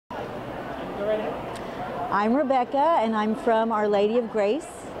I'm Rebecca, and I'm from Our Lady of Grace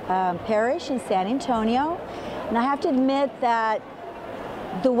Parish in San Antonio. And I have to admit that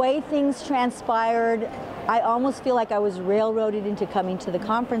the way things transpired, I almost feel like I was railroaded into coming to the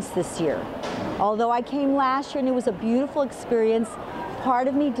conference this year. Although I came last year and it was a beautiful experience, part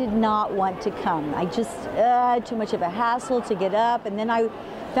of me did not want to come. I just, too much of a hassle to get up, and then I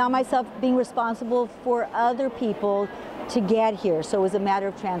found myself being responsible for other people to get here, so it was a matter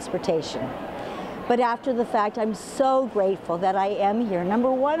of transportation. But after the fact, I'm so grateful that I am here.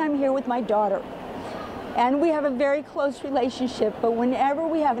 Number one, I'm here with my daughter, and we have a very close relationship, but whenever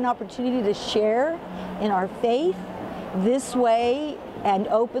we have an opportunity to share in our faith this way and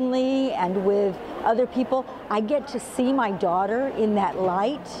openly and with other people, I get to see my daughter in that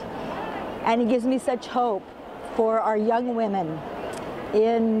light, and it gives me such hope for our young women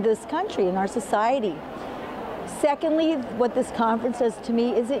in this country, in our society. Secondly, what this conference does to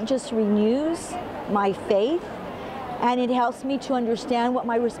me is it just renews my faith, and it helps me to understand what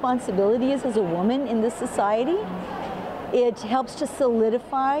my responsibility is as a woman in this society. It helps to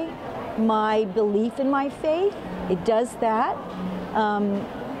solidify my belief in my faith. It does that.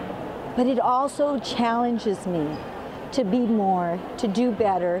 But it also challenges me to be more, to do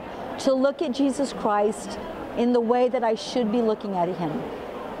better, to look at Jesus Christ in the way that I should be looking at him.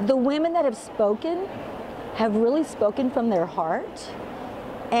 The women that have spoken have really spoken from their heart,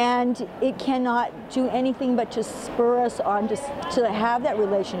 and it cannot do anything but to spur us on to have that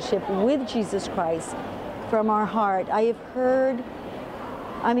relationship with Jesus Christ from our heart. I have heard,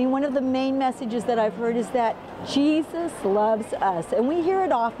 one of the main messages that I've heard is that Jesus loves us, and we hear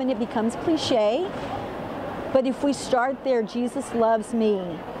it often, it becomes cliche, but if we start there, Jesus loves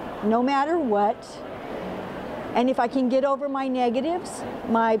me, no matter what. And if I can get over my negatives,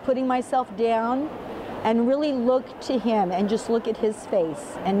 my putting myself down, and really look to him and just look at his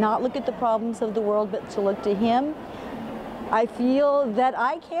face and not look at the problems of the world, but to look to him, I feel that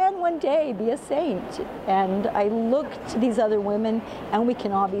I can one day be a saint. And I look to these other women, and we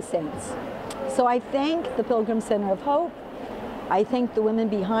can all be saints. So I thank the Pilgrim Center of Hope. I thank the women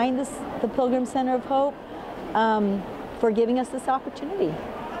behind the Pilgrim Center of Hope for giving us this opportunity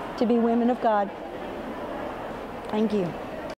to be women of God. Thank you.